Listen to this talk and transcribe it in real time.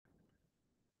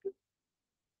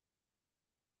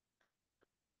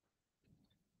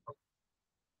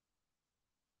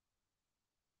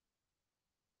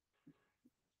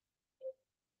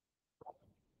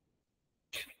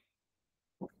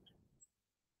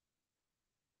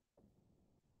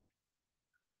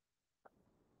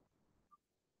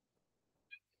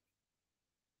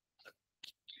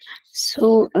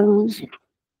So,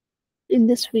 in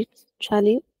this week's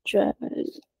challenge,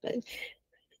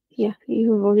 yeah,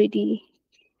 you've already,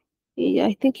 yeah,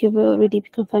 I think you've already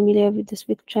become familiar with this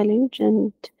week's challenge,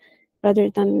 and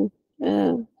rather than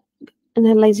uh,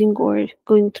 analyzing or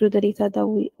going through the data that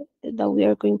we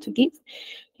are going to give,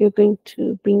 you're going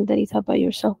to bring the data by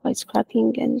yourself by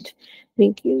scrapping and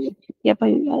bring yeah,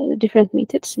 by different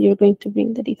methods. You're going to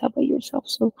bring the data by yourself.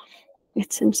 So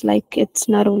it seems like it's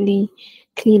not only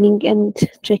cleaning and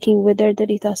checking whether the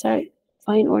data are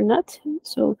fine or not.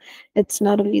 So it's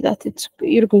not only that, it's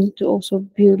you're going to also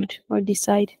build or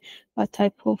decide what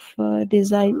type of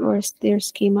design or their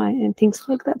schema and things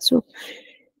like that. So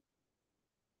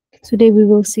today we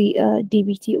will see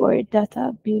DBT or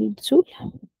data build tool.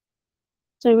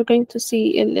 So we're going to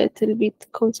see a little bit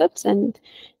concepts and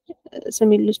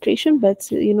some illustration, but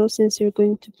since you're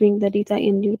going to bring the data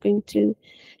in, you're going to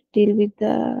deal with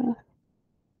the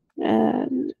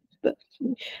but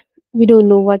we don't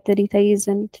know what the data is,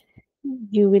 and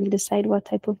you will decide what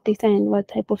type of data and what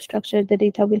type of structure the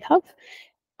data will have.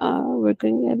 I will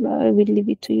leave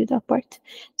it to you, that part.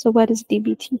 So what is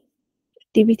DBT?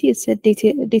 DBT is a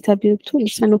data build tool.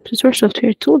 It's an open source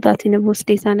software tool that enables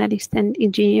data analysts and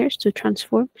engineers to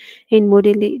transform and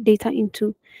model data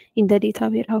in the data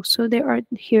warehouse. So there are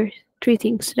here three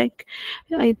things. Like,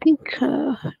 I think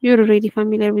you're already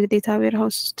familiar with data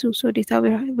warehouse too. So data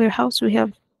warehouse, we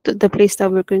have the place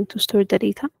that we're going to store the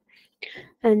data,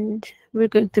 and we're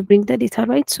going to bring the data,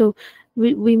 right? So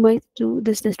we might do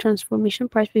this transformation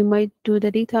part. We might do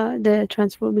the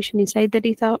transformation inside the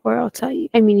data or outside,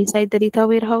 I mean inside the data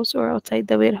warehouse or outside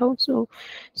the warehouse.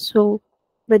 So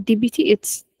but DBT,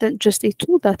 it's just a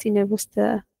tool that enables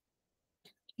the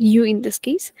you in this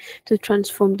case to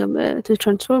transform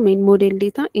and model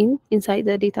data inside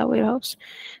the data warehouse.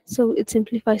 So it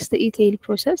simplifies the ETL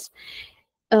process.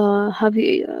 Have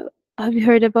you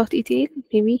heard about ETL?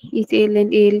 Maybe ETL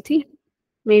and ALT,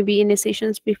 maybe in the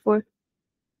sessions before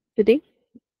today.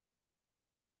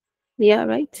 Yeah,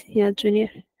 right. Yeah, junior.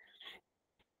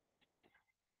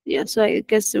 Yeah, so I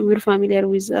guess we're familiar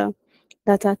with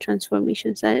data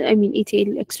transformations. I mean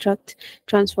ETL, extract,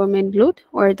 transform, and load,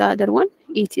 or the other one,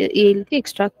 ALT,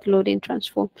 extract, load, and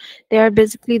transform. They are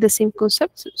basically the same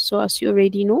concepts. So as you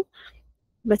already know,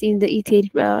 but in the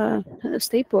ETL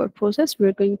step or process,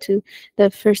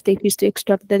 the first step is to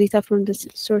extract the data from the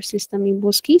source system in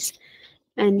both keys,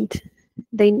 and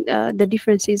then the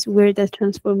difference is where the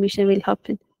transformation will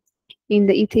happen. In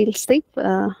the ETL step,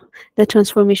 the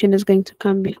transformation is going to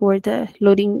come before the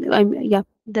loading. Yeah,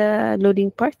 the loading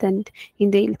part, and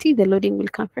in the ALT, the loading will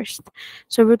come first.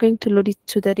 So we're going to load it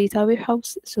to the data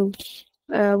warehouse. So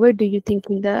where do you think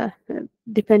in the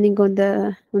depending on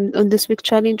on this week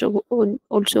challenge, or on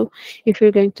also if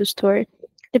you're going to store,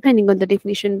 depending on the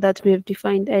definition that we have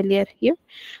defined earlier here,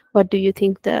 what do you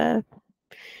think the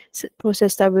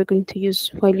process that we're going to use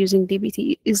while using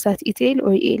DBT? Is that ETL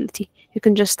or ALT? You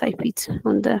can just type it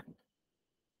on the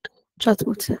chat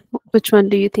box. Which one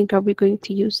do you think are we going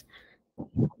to use?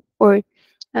 Or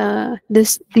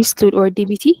this tool or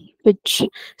DBT, which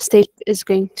step is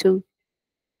going to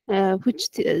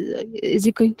is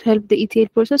it going to help the ETL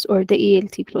process or the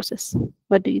ALT process?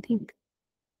 What do you think?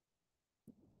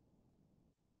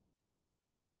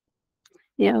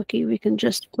 Yeah, okay, we can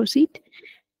just proceed.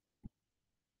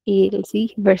 ALT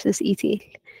versus ETL.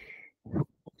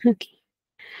 Okay,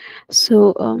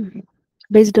 so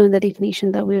based on the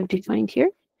definition that we have defined here,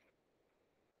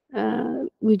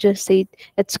 we just said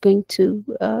it's going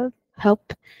to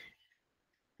help.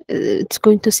 It's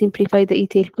going to simplify the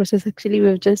ETL process. Actually,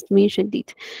 we've just mentioned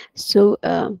it. So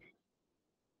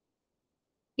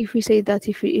if we say that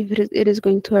if it is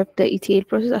going to help the ETL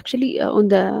process, actually on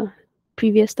the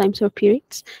previous times or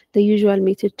periods, the usual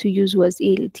method to use was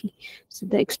ALT. So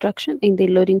the extraction and the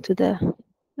loading to the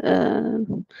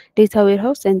data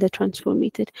warehouse and the transform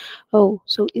method. Oh,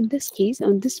 so in this case,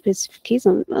 on this specific case,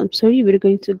 I'm sorry, we're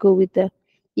going to go with the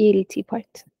ALT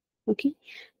part. Okay,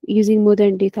 using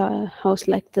modern data house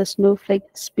like the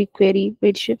Snowflake, BigQuery,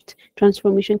 Redshift,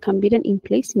 transformation can be done in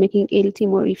place, making ALT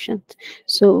more efficient.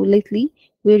 So lately,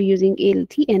 we're using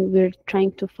ALT, and we're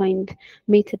trying to find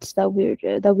methods that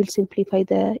will simplify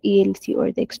the ALT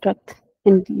or the extract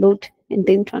and load and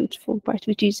then transform part,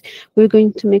 which is we're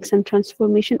going to make some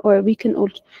transformation, or we can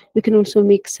also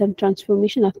make some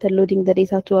transformation after loading the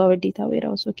data to our data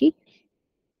warehouse. Okay,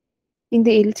 in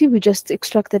the ALT, we just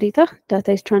extract the data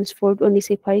is transformed on a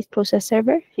separate process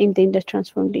server, and then the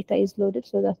transformed data is loaded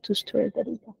so that to store the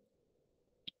data.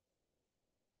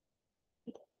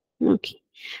 Okay,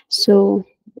 so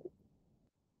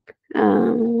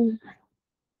um,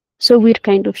 so we're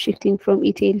kind of shifting from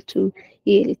ETL to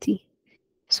ALT.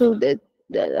 So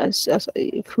as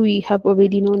if we have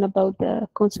already known about the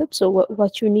concept, so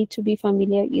what you need to be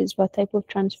familiar is what type of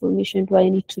transformation do I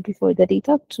need to do for the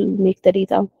data to make the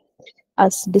data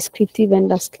as descriptive and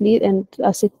as clear and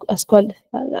a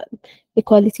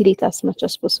quality data as much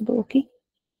as possible. Okay.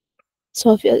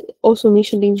 So I've also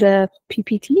mentioned in the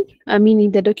PPT, I mean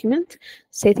in the document,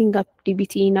 setting up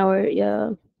DBT in our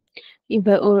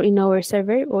or in our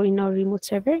server or in our remote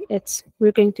server. It's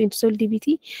we're going to install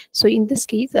dbt. So in this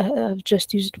case, I've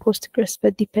just used Postgres,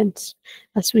 but depends.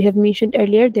 As we have mentioned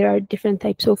earlier, there are different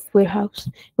types of warehouse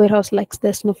like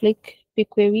the Snowflake,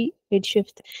 BigQuery,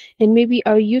 Redshift, and maybe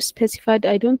are you specified?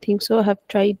 I don't think so. I have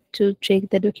tried to check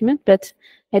the document, but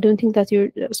I don't think that you're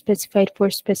specified for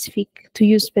specific to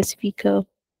use specific uh,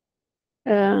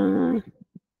 data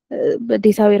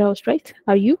warehouse, right?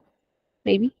 Are you?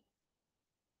 Maybe.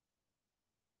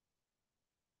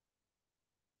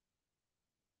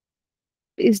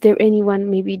 Is there anyone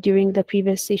maybe during the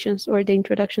previous sessions or the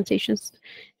introduction sessions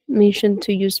mentioned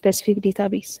to use specific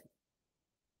database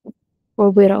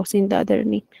or warehouse in the other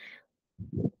name?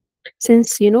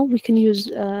 Since we can we can use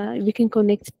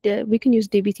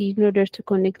dbt in order to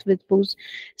connect with both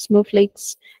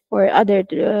snowflakes or other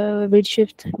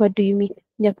redshift. What do you mean?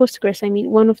 Yeah, postgres. I mean,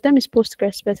 one of them is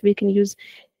postgres, but we can use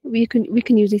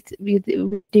it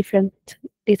with different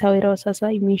data warehouse, as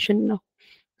I mentioned now.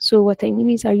 So what I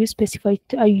mean is, are you specified?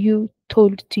 Are you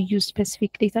told to use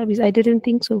specific database? I didn't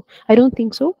think so. I don't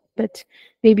think so. But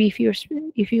maybe if you're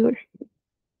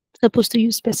supposed to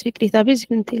use specific database, you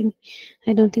can tell me.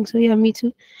 I don't think so. Yeah, me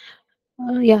too.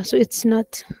 Yeah, so it's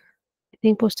not. I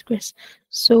think Postgres.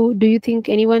 So do you think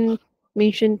anyone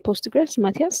mentioned Postgres,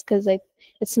 Matthias? Because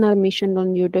it's not mentioned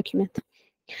on your document.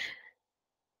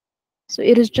 So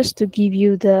it is just to give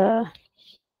you the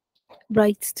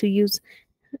right to use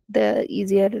the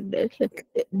easier. Like,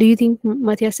 do you think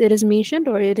Matthias it is mentioned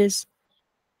or it is?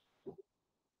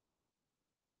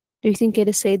 Do you think it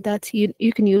is said that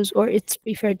you can use or it's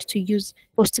preferred to use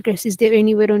Postgres? Is there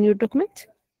anywhere on your document,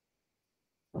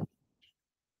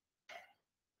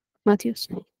 Matthias?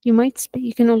 You might speak.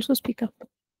 You can also speak up.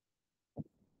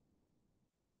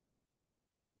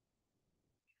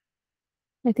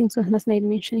 I think so. That's not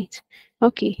mention it.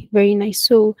 Okay, very nice.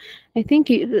 So I think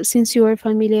since you are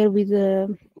familiar with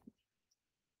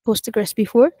Postgres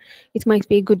before, it might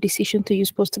be a good decision to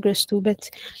use Postgres too. But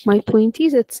my point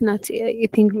is, it's not I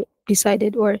think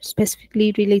decided or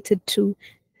specifically related to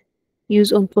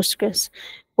use on Postgres.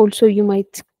 Also, you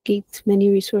might get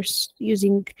many resources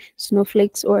using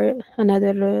Snowflakes or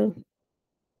another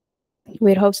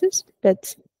warehouses,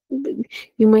 but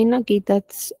you might not get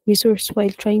that resource while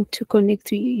trying to connect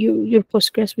to your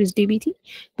Postgres with dbt.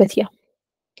 But yeah,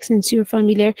 since you're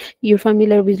familiar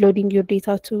with loading your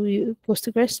data to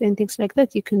Postgres and things like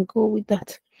that, you can go with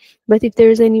that. But if there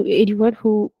is anyone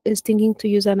who is thinking to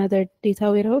use another data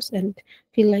warehouse and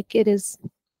feel like it is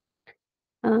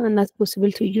not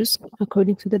possible to use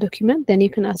according to the document, then you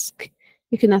can ask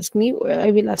me, or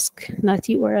I will ask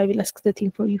Nati, or I will ask the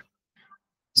team for you.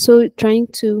 So trying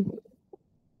to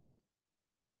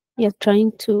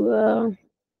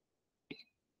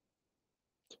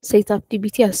set up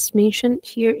dbt as mentioned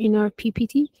here in our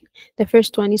ppt. The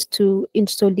first one is to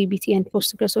install dbt and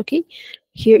Postgres. Okay,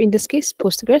 here in this case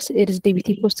Postgres, it is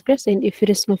dbt Postgres, and if it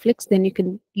is Snowflakes, then you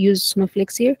can use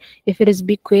Snowflakes here. If it is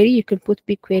BigQuery, you can put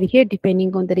BigQuery here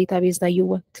depending on the database that you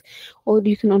want, or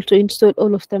you can also install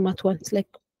all of them at once, like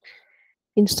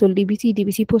install dbt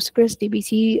Postgres,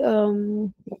 dbt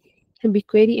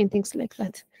BigQuery, and things like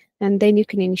that. And then you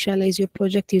can initialize your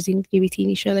project using dbt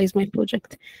initialize my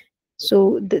project.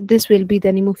 So this will be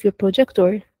the name of your project,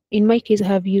 or in my case, I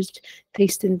have used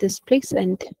taste in this place,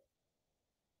 and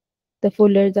the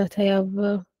folder that I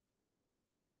have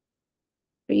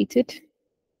created.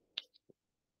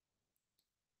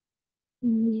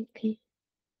 Okay.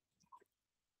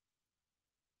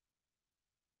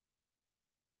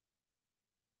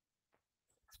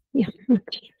 Yeah.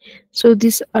 Okay. So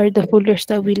these are the folders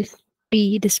that will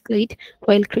be displayed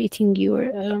while creating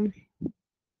your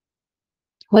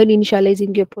while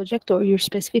initializing your project or your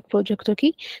specific project.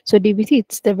 Okay, so dbt,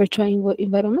 it's the virtual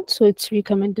environment, so it's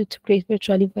recommended to create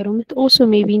virtual environment. Also,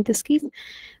 maybe in this case,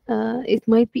 it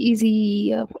might be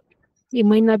easy, it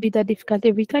might not be that difficult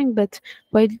every time, but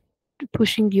while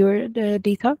pushing your the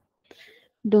data,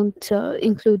 don't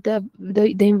include the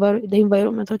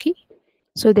environment. Okay,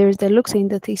 so there's the looks and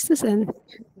the tastes, and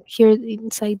here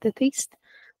inside the taste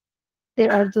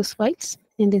there are those files,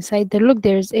 and inside the log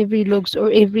there's every logs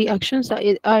or every actions that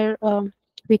are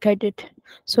recorded.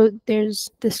 So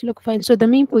there's this log file. So the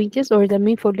main point is, or the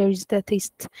main folder is the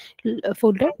taste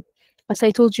folder. As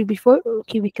I told you before,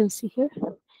 okay, we can see here.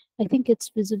 I think it's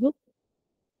visible.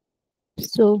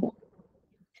 So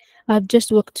I've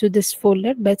just walked to this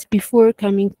folder, but before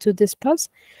coming to this path,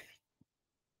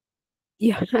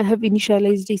 yeah, I have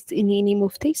initialized it in any name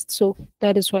of taste. So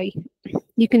that is why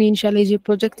you can initialize your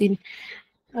project in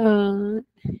uh,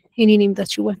 any name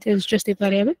that you want. It's just a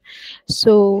variable.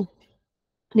 So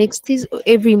next is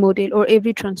every model or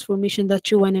every transformation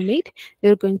that you want to make.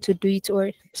 You're going to do it,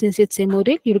 or since it's a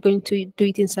model, you're going to do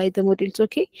it inside the models.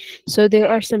 Okay. So there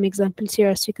are some examples here,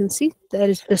 as you can see. That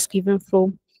is just given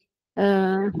from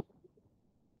uh,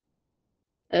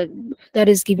 uh, that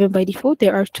is given by default.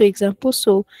 There are two examples,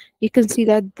 so you can see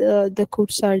that the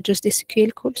codes are just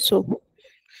SQL codes. So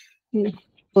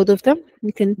both of them,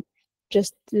 you can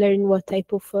just learn what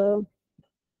type of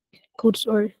codes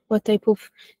or what type of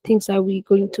things are we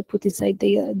going to put inside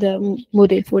the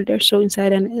model folder. So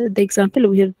inside the example,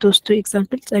 we have those two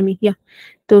examples. I mean, yeah,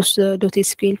 those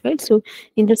 .sql files. So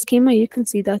in the schema, you can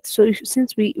see that. So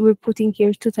since we're putting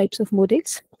here two types of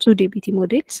models, two DBT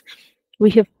models, we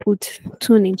have put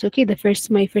two names. Okay, the first,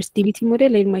 my first DBT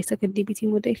model, and my second DBT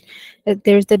model.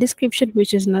 There's the description,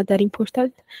 which is not that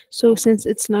important. So since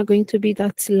it's not going to be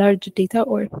that large data,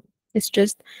 or it's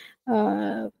just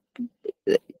uh,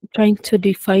 trying to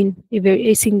define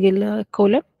a single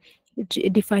column.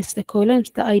 It defines the columns,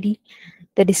 the ID,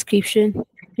 the description,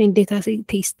 and data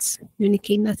tastes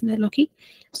unique not null. Okay,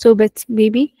 so but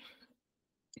maybe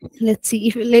let's see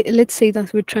if let's say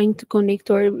that we're trying to connect,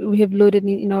 or we have loaded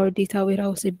in our data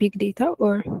warehouse a big data,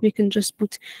 or we can just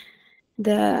put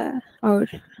the our,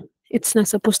 it's not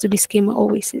supposed to be schema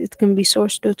always, it can be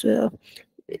source dot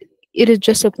it is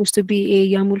just supposed to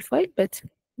be a YAML file, but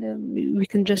we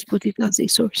can just put it as a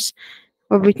source,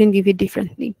 or we can give it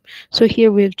different name. So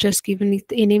here we've just given it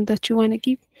a name that you want to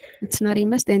give. It's not a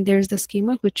must. And there's the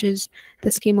schema, which is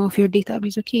the schema of your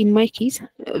database. Okay, in my case,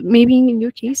 maybe in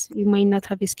your case, you might not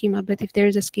have a schema, but if there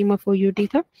is a schema for your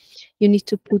data, you need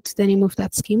to put the name of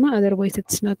that schema. Otherwise,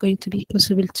 it's not going to be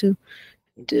possible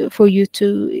for you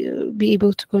to be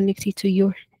able to connect it to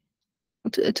your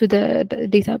to the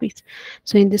database.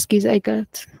 So in this case, I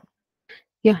got,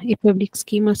 yeah, a public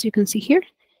schema, as you can see here.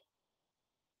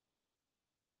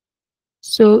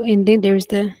 So and then there's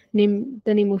the name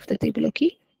of the table.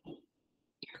 Okay,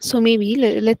 so maybe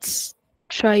let's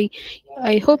try.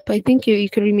 I think you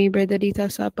can remember the data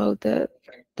about the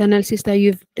analysis that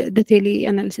the tele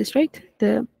analysis, right?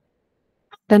 The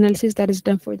analysis that is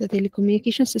done for the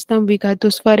telecommunication system. We got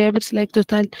those variables like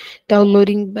total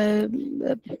downloading uh,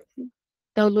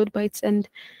 download bytes, and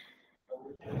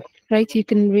right, you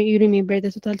can you remember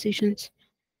the total sessions,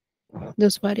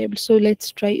 those variables. So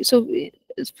let's try. So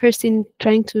first, in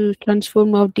trying to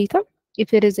transform our data,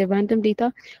 if it is a random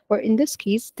data, or in this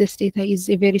case, this data is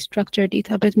a very structured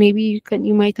data, but maybe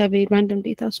you might have a random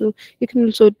data. So you can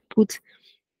also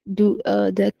do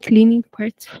the cleaning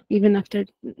part even after,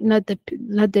 not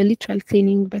the literal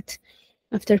cleaning, but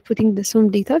after putting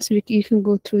some data, so you can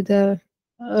go through the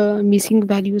missing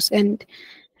values and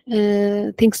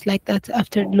things like that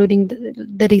after loading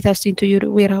the data into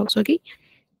your warehouse. Okay,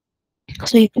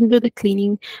 so you can do the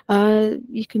cleaning.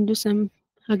 You can do some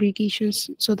aggregations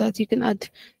so that you can add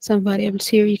some variables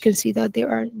here. You can see that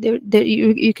there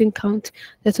you can count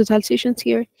the total sessions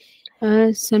here,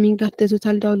 summing up the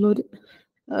total download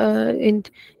and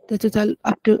the total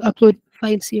upload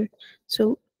files here.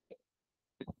 So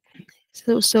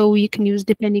so you can use,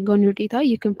 depending on your data,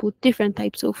 you can put different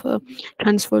types of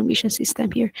transformation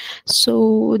system here.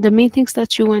 So the main things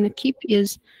that you want to keep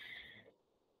is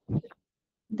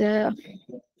the,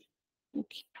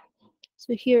 okay.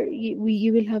 So here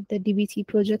you will have the dbt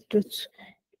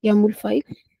project.yaml file.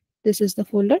 This is the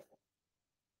folder.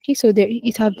 Okay, so there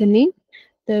it have the name.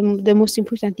 The most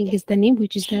important thing is the name,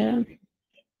 which is the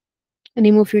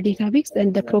name of your database,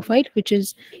 and the profile, which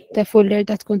is the folder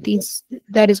that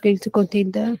is going to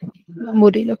contain the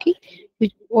model. Okay,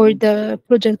 or the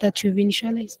project that you've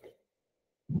initialized.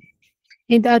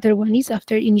 And the other one is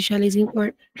after initializing,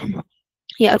 or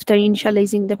yeah, after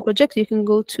initializing the project, you can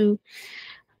go to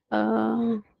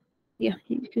yeah,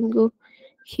 you can go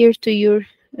here to your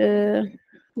uh,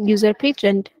 user page,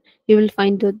 and you will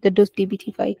find the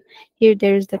 .dbt file. Here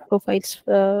there is the profiles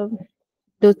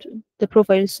dot the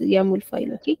profiles YAML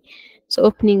file. Okay, so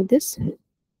opening this,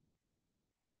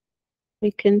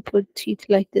 we can put it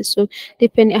like this. So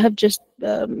depending, I have just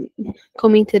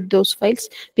commented those files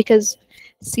because,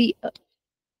 see,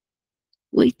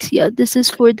 wait, yeah, this is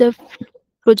for the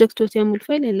project.yaml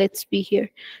file, and let's be here.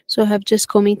 So I have just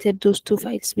commented those two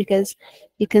files because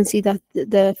you can see that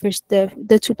the first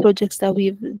the two projects that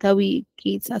we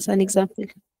gave as an example,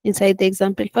 inside the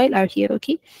example file are here.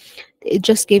 Okay, it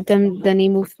just gave them the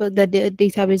name of the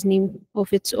database name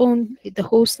of its own, the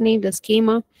host name, the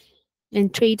schema,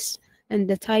 and traits, and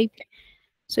the type,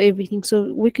 so everything.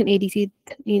 So we can edit it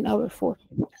in our form.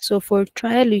 So for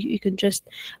trial, you can just,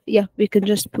 yeah, we can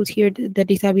just put here the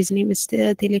database name is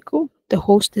the teleco, the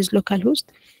host is localhost,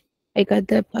 I got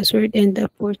the password and the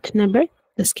port number,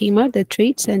 the schema, the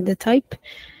traits, and the type,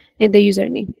 and the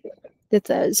username.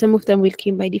 That some of them will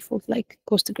came by default, like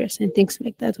Postgres and things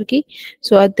like that. Okay,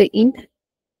 so at the end,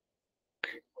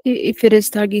 if it is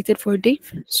targeted for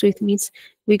Dave, so it means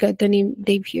we got the name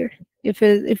Dave here. If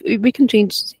we can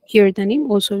change here the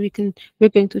name, also we're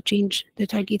going to change the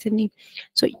targeted name.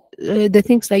 So the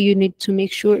things that you need to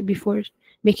make sure before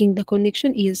making the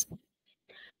connection is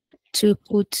to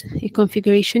put a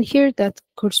configuration here that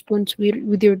corresponds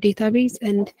with your database,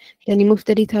 and the name of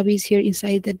the database here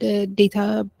inside the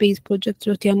database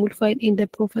project.yaml file in the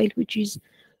profile, which is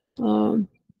um,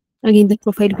 again the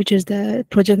profile, which is the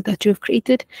project that you've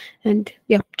created. And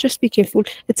yeah, just be careful,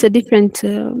 it's a different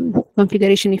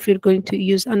configuration if you're going to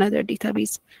use another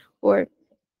database or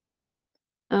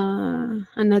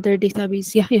another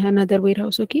database, yeah, another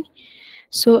warehouse. Okay,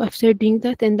 so after doing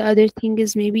that, and the other thing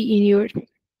is maybe in your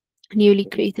newly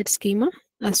created schema,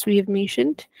 as we have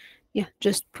mentioned, yeah,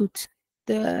 just put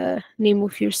the name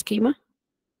of your schema,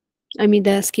 I mean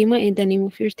the schema and the name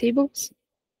of your tables.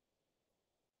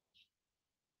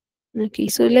 Okay,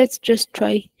 so let's just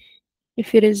try.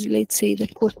 If it is, let's say the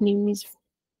port name is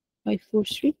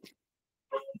 543,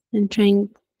 and trying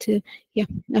to, yeah,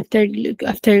 after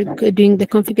doing the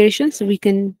configurations, we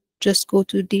can just go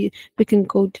to the, we can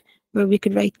code, or we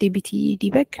can write dbt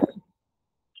debug.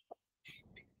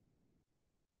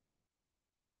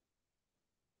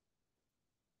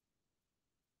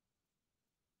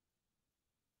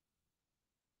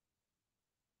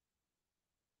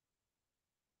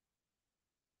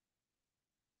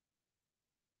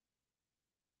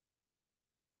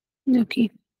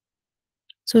 Okay,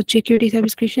 so check your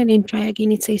database creation and try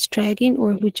again. It says try again,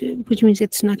 or which means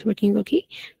it's not working. Okay,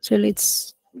 so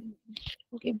let's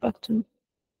get back to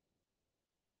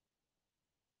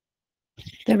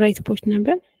the right port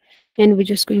number, and we're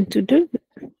just going to do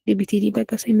dbt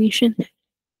debug as I mentioned.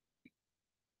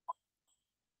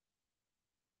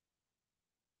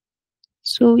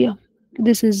 So yeah,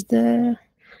 this is the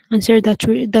answer that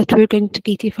we're going to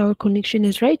get if our connection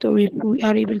is right, or if we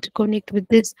are able to connect with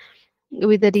this,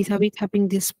 with the database having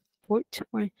this port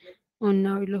or on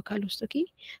our localhost. Okay,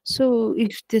 so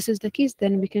if this is the case,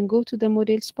 then we can go to the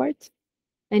models part,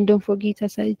 and don't forget,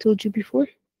 as I told you before,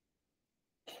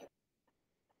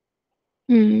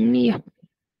 yeah,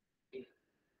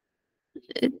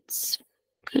 it's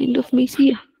kind of messy.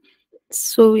 Yeah.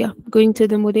 So yeah, going to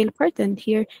the model part, and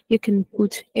here you can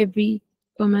put every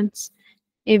comments,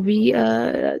 every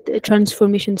the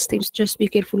transformation steps. Just be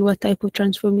careful what type of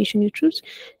transformation you choose,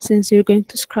 since you're going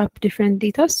to scrap different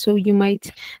data. So you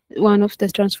might, one of the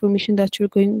transformation that you're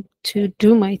going to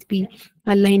do might be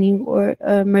aligning or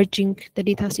merging the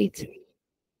data set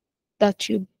that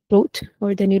you brought,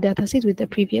 or the new data set, with the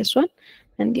previous one.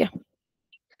 And yeah,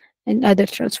 and other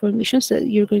transformations that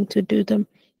you're going to do them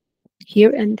here,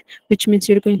 and which means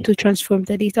you're going to transform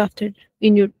the data after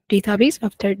in your database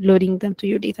after loading them to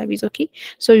your database. Okay,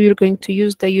 so you're going to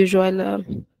use the usual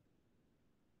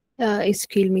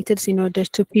SQL methods in order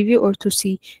to preview or to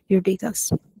see your data.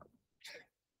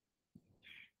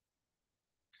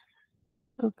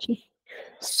 Okay,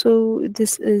 so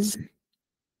this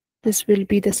will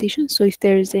be the session. So if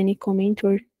there is any comment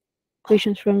or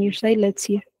questions from your side, let's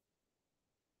hear.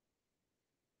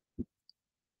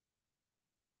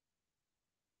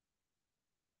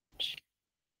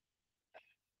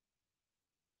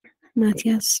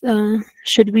 Matthias,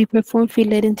 should we perform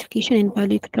field identification and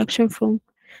value extraction from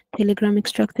Telegram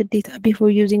extracted data before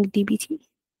using DBT?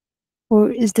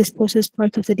 Or is this process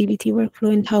part of the DBT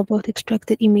workflow? And how about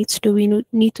extracted images do we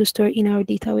need to store in our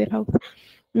data warehouse?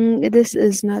 This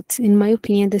is not, in my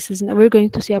opinion, this is not, we're going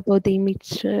to see about the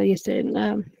image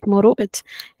yesterday, tomorrow, but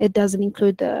it doesn't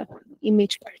include the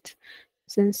image part,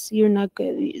 since you're not,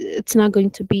 it's not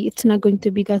going to be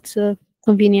that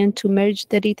convenient to merge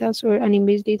the data or an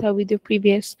image data with your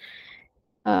previous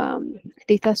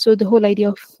data. So the whole idea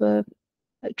of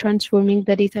transforming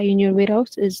the data in your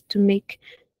warehouse is to make,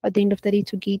 at the end of the day,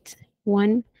 to get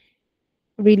one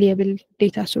reliable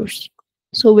data source.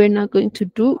 So we're not going to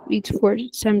do it for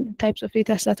some types of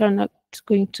data that are not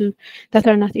going to, that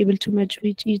are not able to merge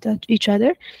with each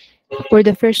other. For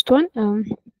the first one,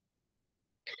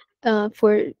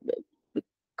 for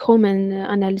common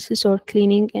analysis or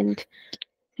cleaning and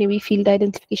maybe field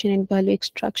identification and value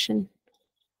extraction,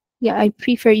 Yeah, I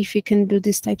prefer if you can do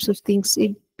these types of things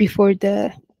before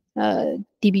the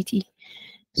DBT.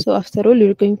 So after all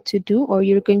you're going to do, or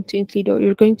you're going to include, or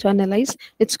you're going to analyze,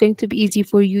 it's going to be easy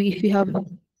for you if you have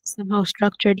somehow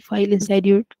structured file inside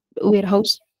your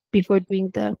warehouse before doing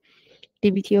the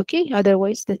DBT. Okay,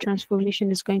 otherwise the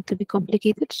transformation is going to be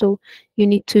complicated. So you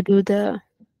need to do the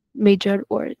major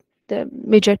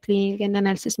cleaning and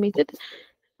analysis method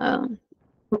um,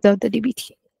 without the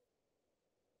DBT.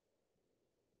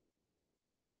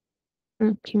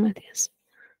 Okay, Matthias.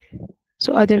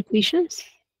 So other questions?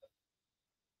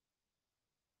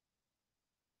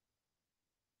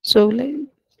 So like,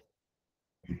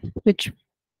 which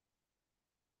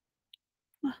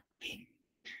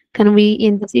can we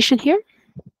end the session here?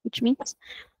 Which means,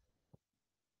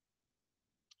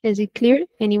 is it clear?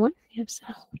 Anyone? Yes.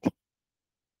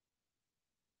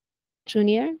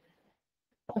 Junior,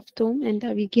 Tom, and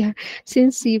Abigail.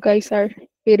 Since you guys are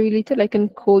very little, I can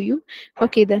call you.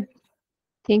 Okay then.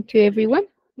 Thank you, everyone.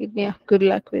 Yeah. Good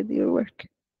luck with your work.